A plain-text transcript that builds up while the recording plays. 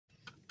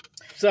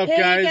What's up,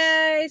 Hey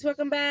guys?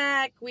 welcome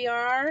back. We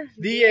are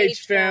The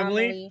H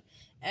family.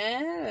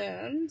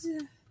 And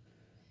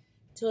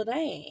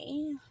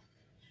today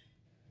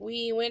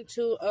we went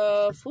to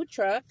a food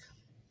truck.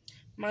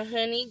 My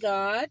honey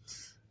got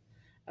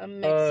a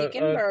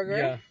Mexican burger.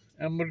 Yeah,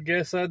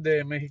 hamburguesa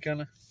de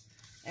mexicana.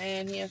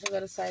 And he also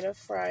got a side of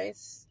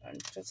fries. I'm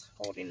just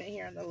holding it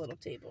here on the little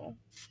table.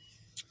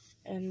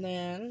 And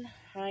then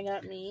I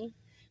got me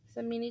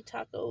some mini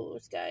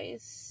tacos,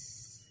 guys.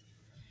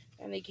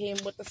 And they came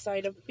with a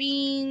side of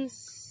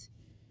beans.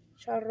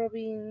 Charro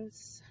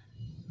beans.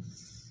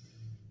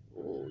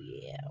 Oh,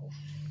 yeah.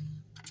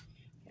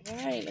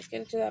 Alright, let's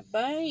get into that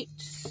bite.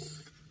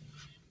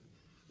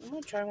 I'm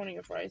going to try one of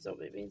your fries, though,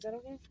 baby. Is that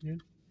okay? Yeah.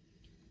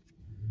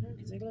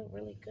 Because they look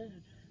really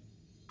good.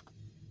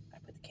 I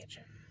put the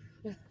ketchup.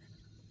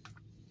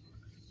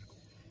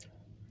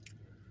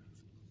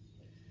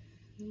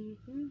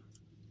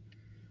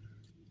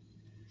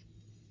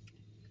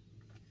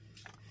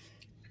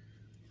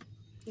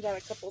 We got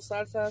a couple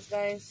salsas,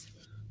 guys.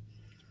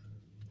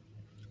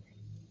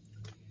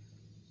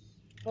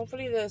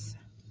 Hopefully this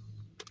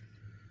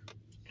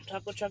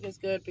taco truck is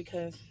good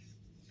because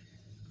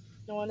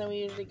the one that we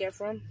usually get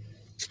from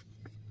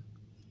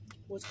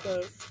was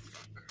closed.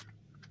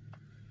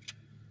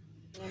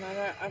 And I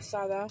got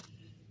asada.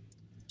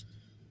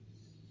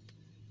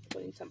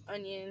 Putting some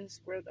onions,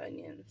 grilled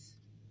onions.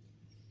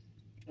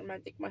 I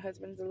think my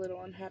husband's a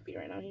little unhappy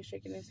right now. He's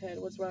shaking his head.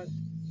 What's wrong?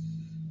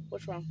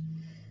 What's wrong?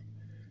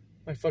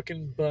 My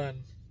fucking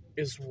bun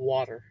is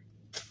water.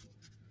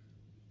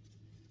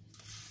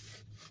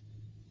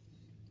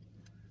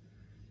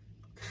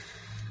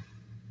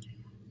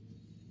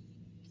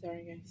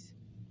 Sorry, guys.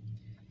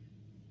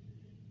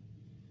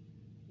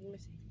 Let me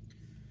see.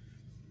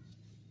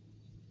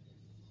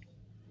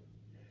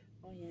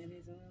 Oh, yeah, it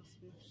is a little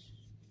smush.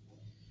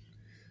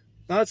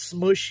 Not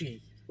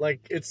smushy.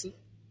 Like, it's...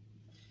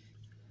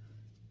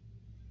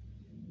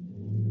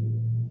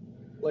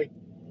 Like,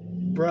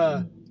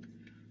 bruh.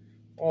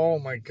 Oh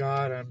my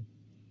god, I'm...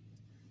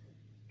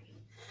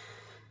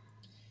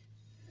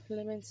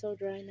 Lemon's so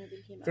dry, nothing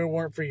came out. If it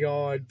weren't for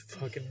y'all, I'd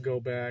fucking go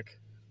back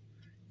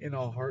in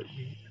a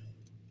heartbeat.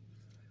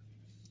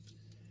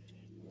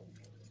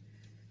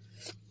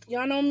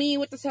 Y'all know me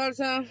with the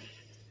salsa.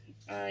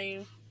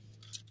 I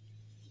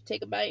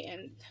take a bite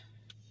and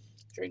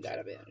drink out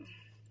of it.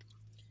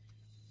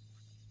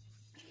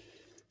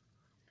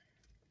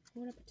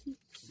 Bon appetit.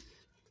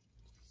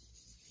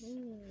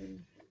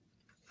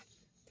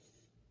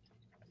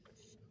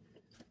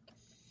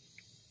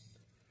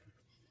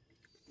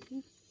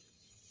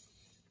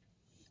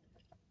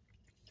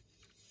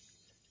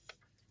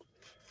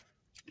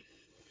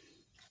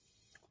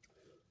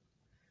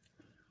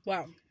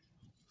 Wow.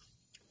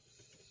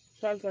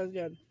 Salsa is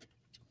good.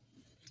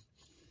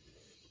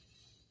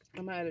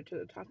 I'm gonna add it to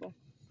the taco.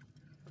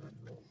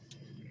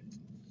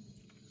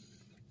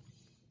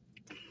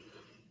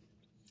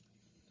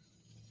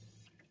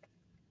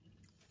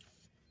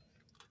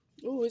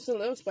 Ooh, it's a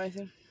little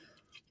spicy.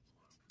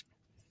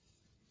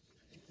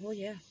 Oh,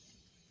 yeah.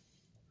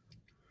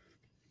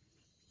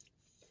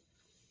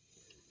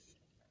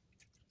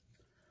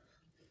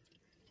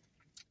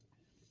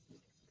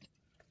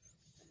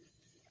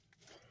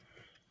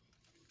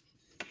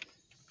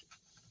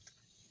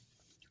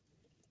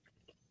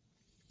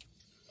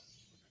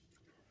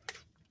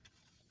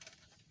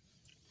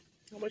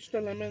 I wish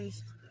the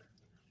lemons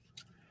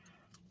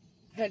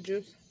had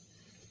juice.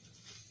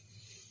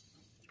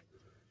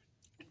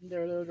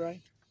 They're a little dry.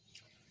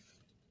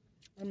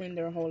 I mean,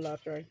 they're a whole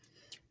lot dry.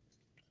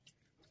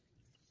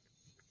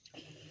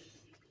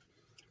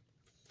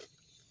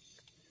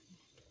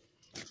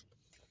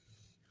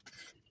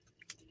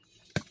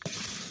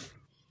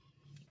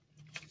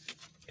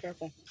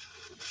 Careful.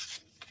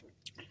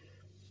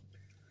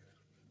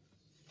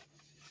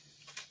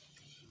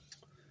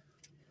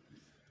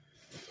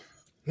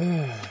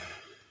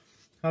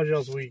 How's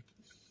y'all's week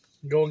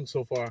going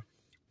so far?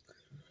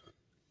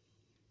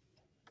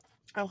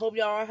 I hope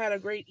y'all had a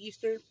great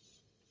Easter.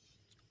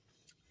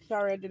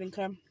 Sorry I didn't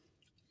come.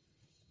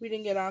 We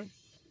didn't get on.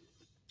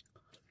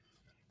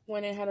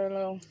 Went and had a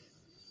little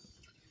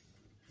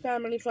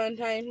family fun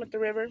time at the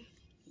river.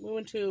 We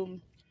went to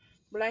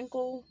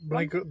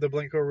The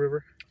Blanco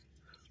River.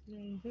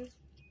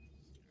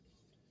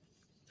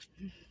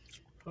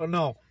 Oh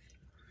no.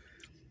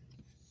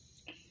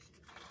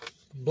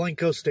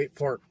 Blanco State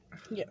Park.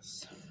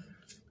 Yes.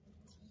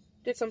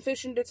 Did some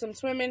fishing, did some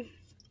swimming.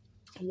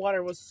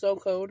 Water was so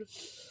cold.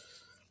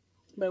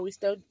 But we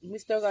still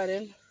got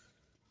in.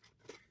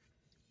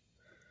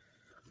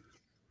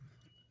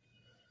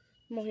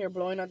 I'm over here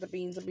blowing out the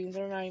beans. The beans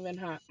are not even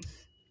hot.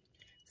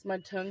 My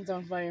tongue's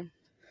on fire.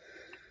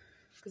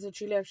 Because the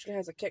chili actually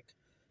has a kick.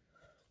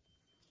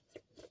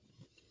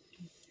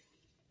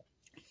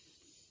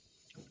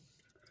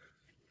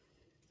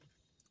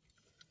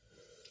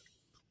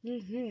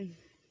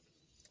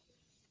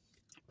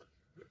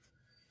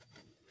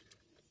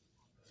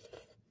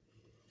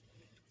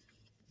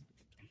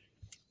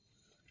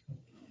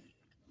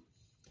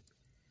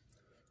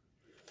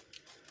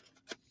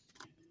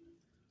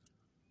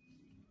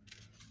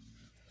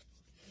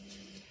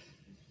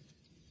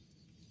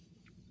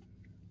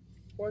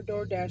 We're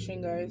door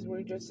dashing, guys.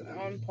 We're just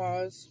on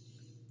pause.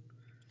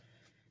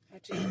 I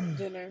had to eat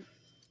dinner.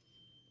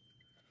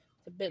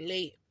 It's a bit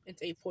late.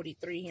 It's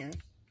 8:43 here.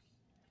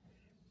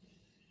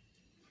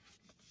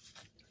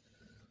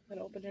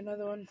 Gonna open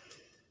another one.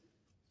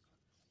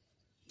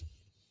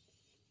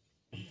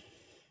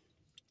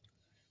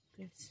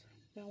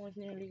 That one's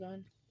nearly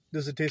gone.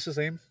 Does it taste the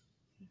same?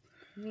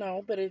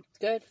 No, but it's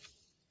good.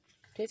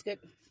 Tastes good.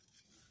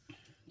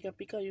 Ya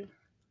pica you.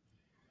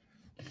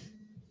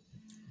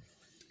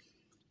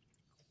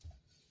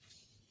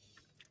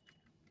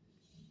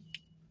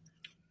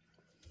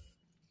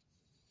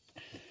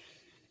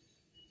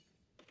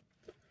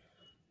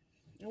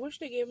 I wish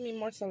they gave me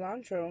more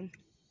cilantro.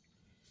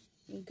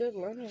 And good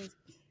lemons.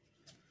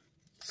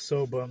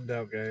 So bummed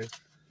out, guys.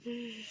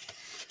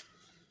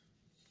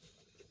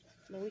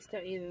 But we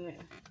still eating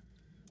it.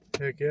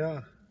 Heck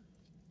yeah.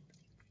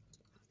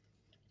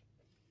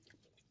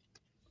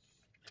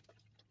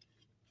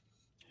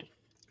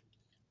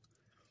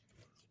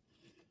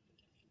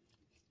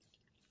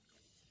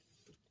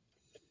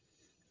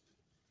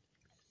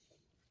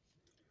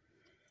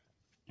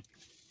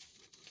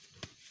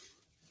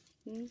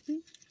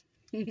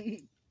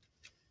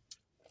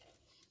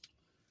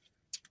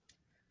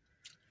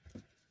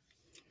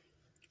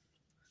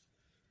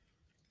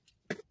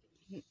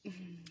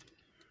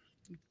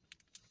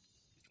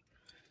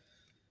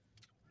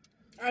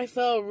 I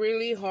fell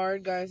really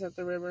hard, guys, at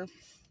the river.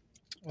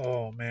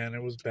 Oh man,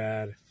 it was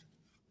bad.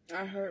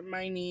 I hurt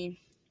my knee.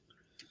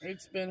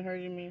 It's been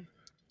hurting me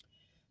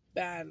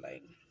bad.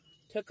 Like,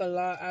 took a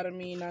lot out of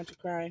me not to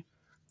cry.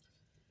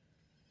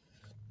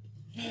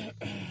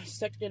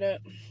 Sucked it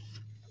up.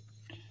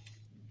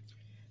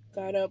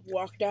 Got up,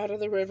 walked out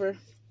of the river,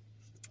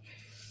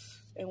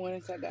 and went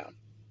and sat down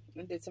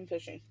and did some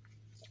fishing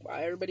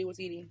while everybody was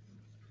eating.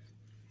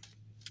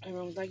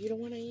 Everyone was like, "You don't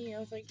want to eat?" I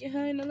was like,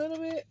 "Yeah, in a little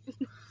bit."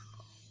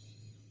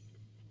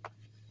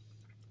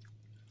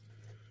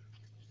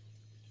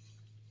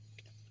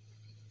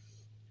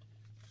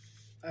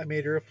 I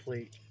made her a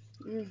plate.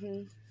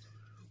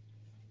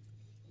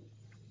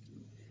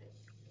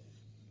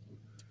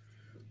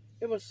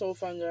 It was so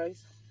fun,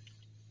 guys.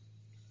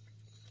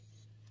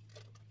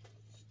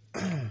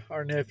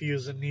 Our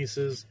nephews and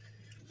nieces,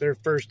 their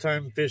first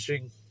time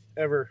fishing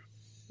ever.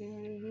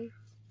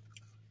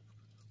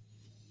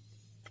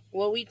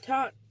 Well, we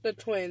taught the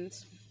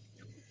twins.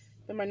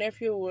 And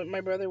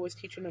my brother was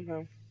teaching them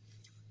how.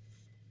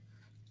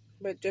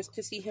 But just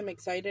to see him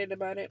excited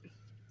about it,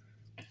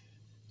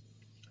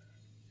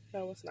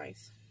 that was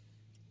nice.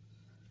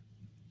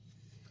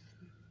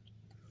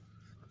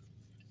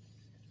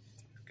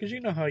 Because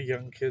you know how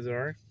young kids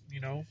are, you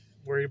know,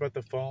 worried about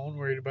the phone,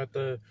 worried about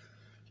the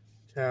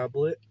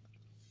tablet.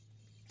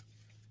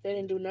 They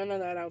didn't do none of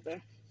that out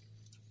there.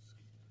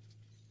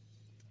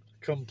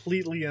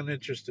 Completely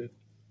uninterested.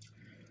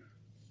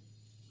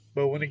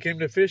 But when it came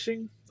to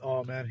fishing,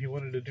 oh man, he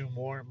wanted to do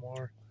more and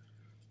more.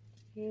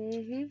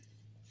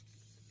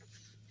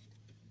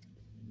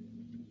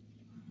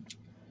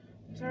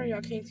 Sorry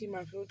y'all can't see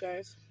my food,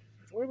 guys.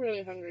 We're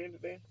really hungry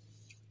today.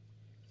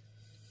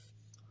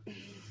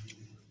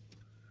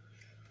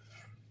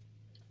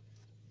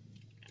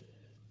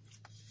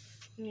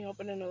 Let me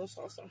open another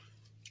salsa.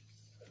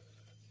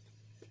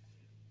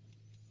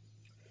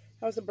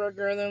 How's the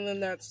burger other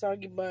than that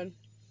soggy bun?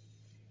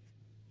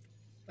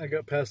 I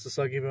got past the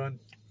soggy bun.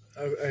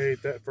 I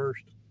ate that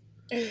first.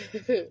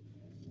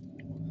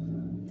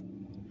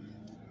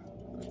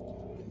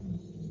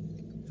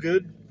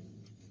 Good.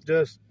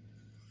 Just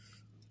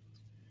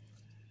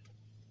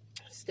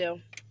still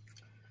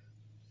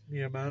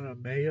the amount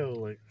of mayo,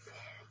 like.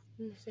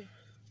 Let me see.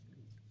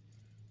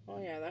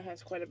 Oh yeah, that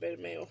has quite a bit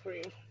of mayo for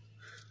you.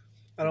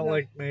 I don't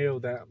like mayo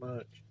that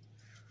much.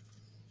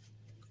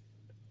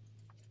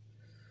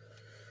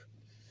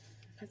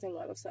 That's a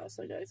lot of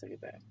salsa, guys. Look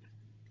at that.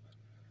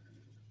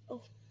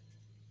 Oh.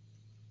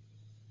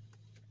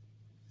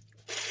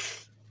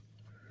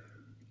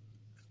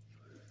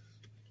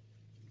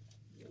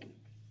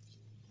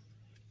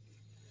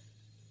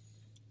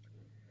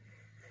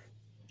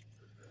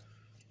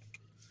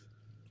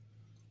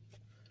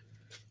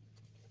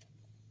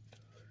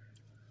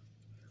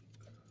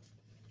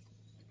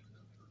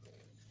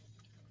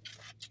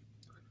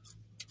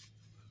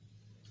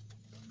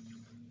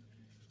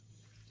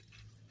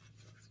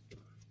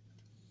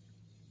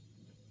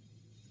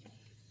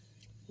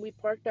 We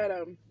parked at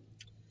a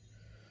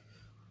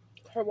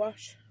car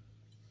wash,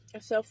 a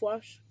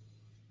self-wash.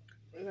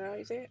 Is that how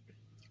you say it?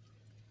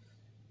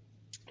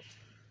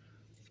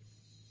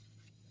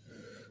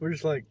 We're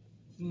just like,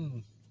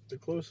 the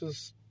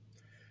closest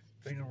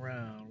thing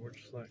around. We're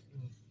just like,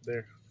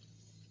 there.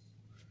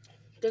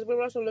 Because we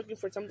were also looking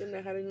for something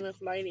that had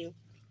enough lighting.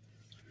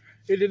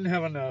 It didn't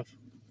have enough.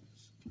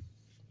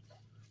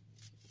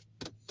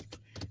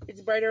 It's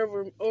brighter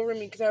over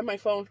me because I have my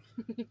phone.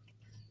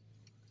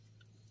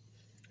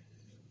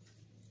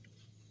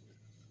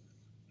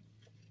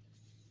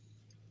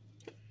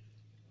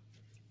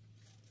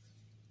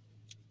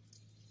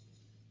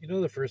 You know,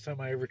 the first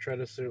time I ever tried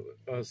a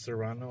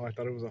Serrano, I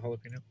thought it was a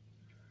jalapeno.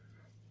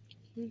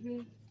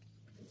 Mm-hmm.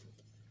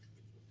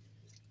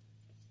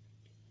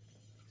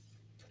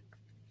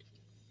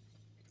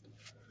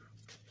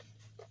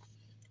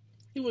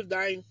 He was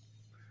dying.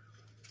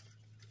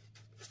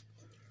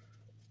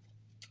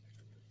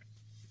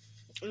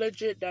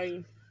 Legit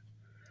dying.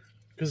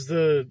 Because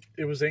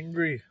it was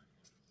angry.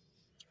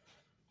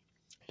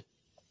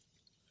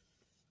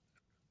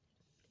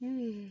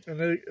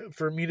 And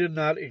for me to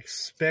not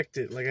expect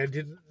it, like I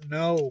didn't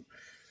know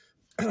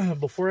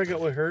before I got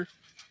with her,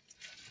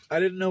 I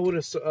didn't know what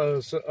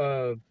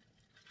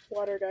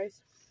Water,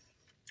 guys.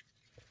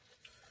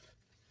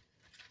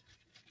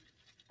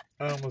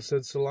 I almost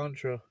said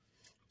cilantro.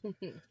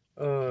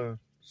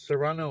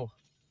 Serrano.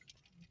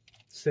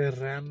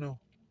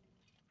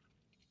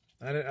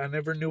 I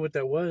never knew what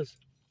that was.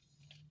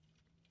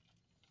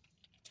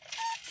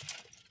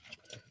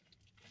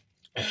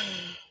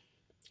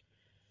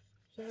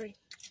 Sorry.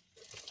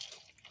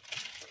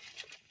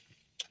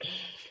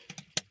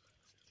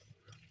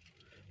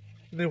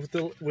 And then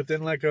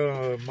within like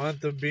a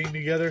month of being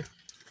together,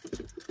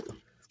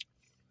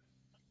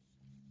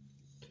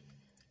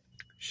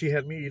 she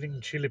had me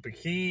eating chili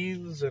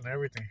piquins and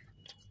everything.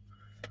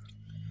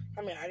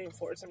 I mean, I didn't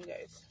force him,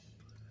 guys.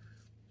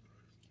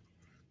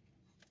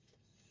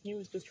 He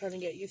was just trying to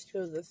get used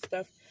to the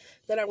stuff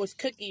that I was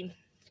cooking.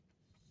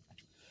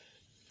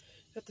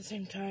 At the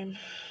same time,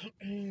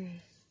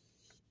 and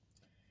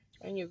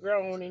you're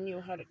grown and you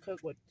know how to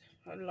cook with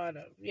a lot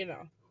of, you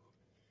know,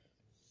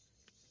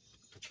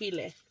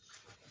 chile.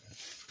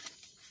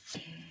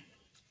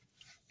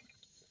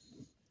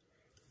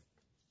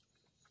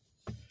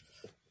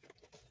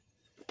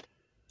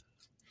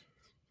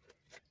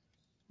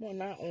 Well,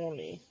 not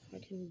only. I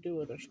can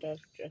do other stuff,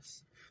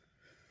 just,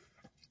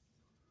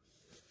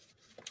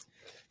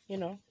 you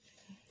know,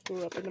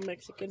 grew up in a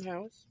Mexican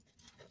house.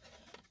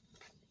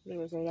 There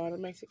was a lot of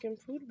Mexican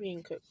food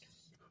being cooked.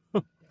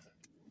 I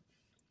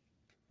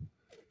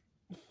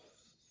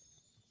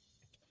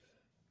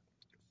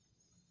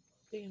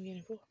think I'm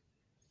getting full.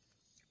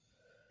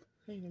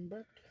 I even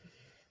burped.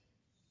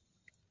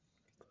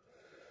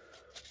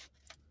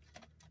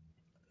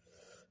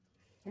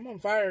 I'm on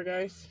fire,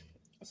 guys.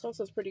 The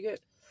salsa's pretty good.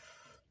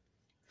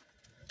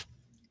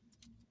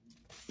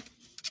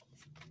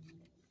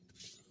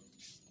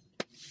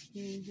 I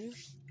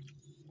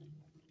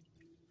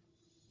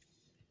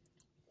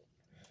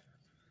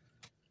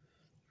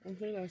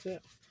think that's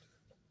it.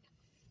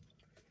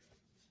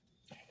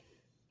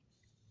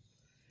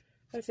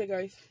 That's it,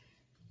 guys.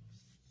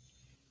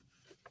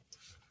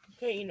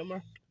 Can't eat no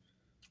more.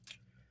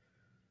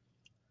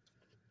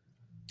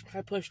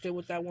 I pushed it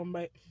with that one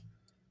bite.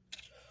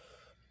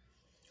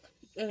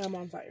 And I'm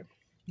on fire.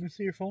 Let me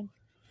see your phone.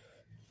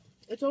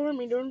 It's over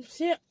me, dude.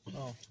 See it?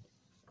 Oh.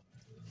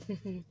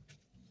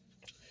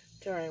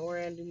 It's alright, we're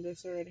ending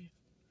this already.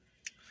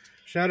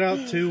 Shout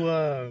out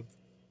to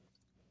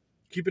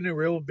Keeping It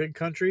Real, Big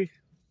Country.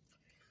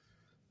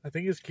 I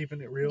think it's Keeping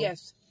It Real.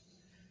 Yes.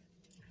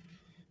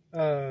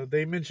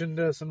 They mentioned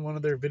us in one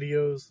of their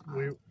videos.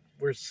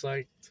 We're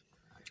psyched.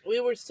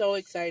 We were so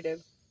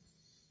excited.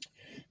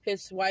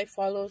 His wife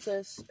follows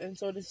us, and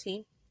so does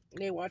he.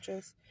 They watch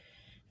us.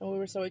 And we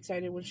were so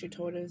excited when she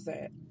told us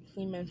that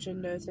he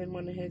mentioned us in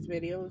one of his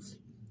videos.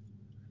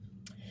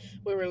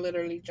 We were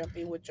literally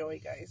jumping with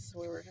joy, guys.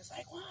 We were just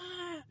like,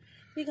 wow,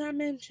 we got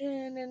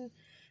mentioned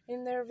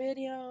in their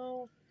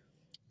video.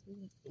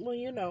 Well,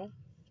 you know,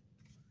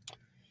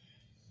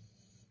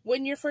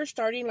 when you're first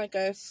starting like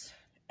us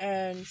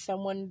and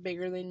someone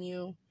bigger than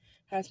you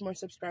has more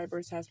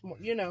subscribers, has more,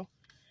 you know,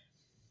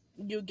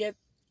 you get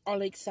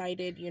all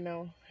excited, you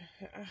know.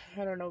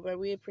 I don't know, but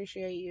we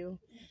appreciate you.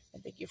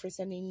 And thank you for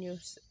sending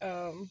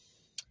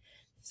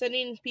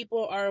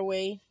people our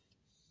way.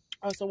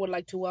 Also would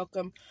like to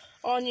welcome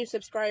all new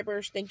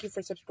subscribers. Thank you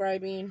for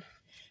subscribing.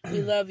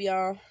 We love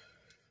y'all.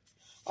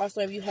 Also,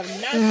 if you have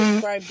not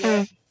subscribed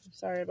yet,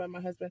 sorry about my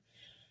husband.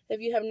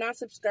 If you have not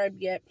subscribed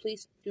yet,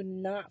 please do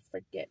not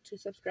forget to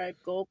subscribe.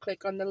 Go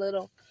click on the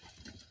little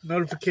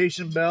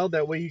notification bell.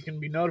 That way you can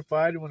be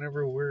notified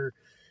whenever we're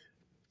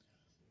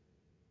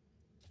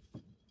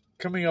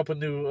coming up with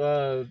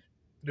new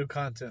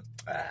content.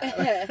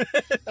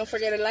 Don't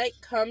forget to like,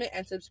 comment,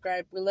 and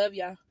subscribe. We love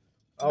y'all.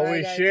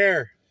 Always Bye,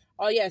 share.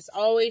 Oh, yes.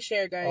 Always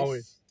share,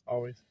 guys.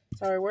 Always.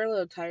 Sorry, we're a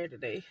little tired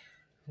today.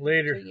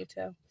 Later. Can you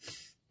tell?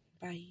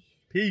 Bye.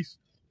 Peace.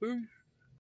 Peace.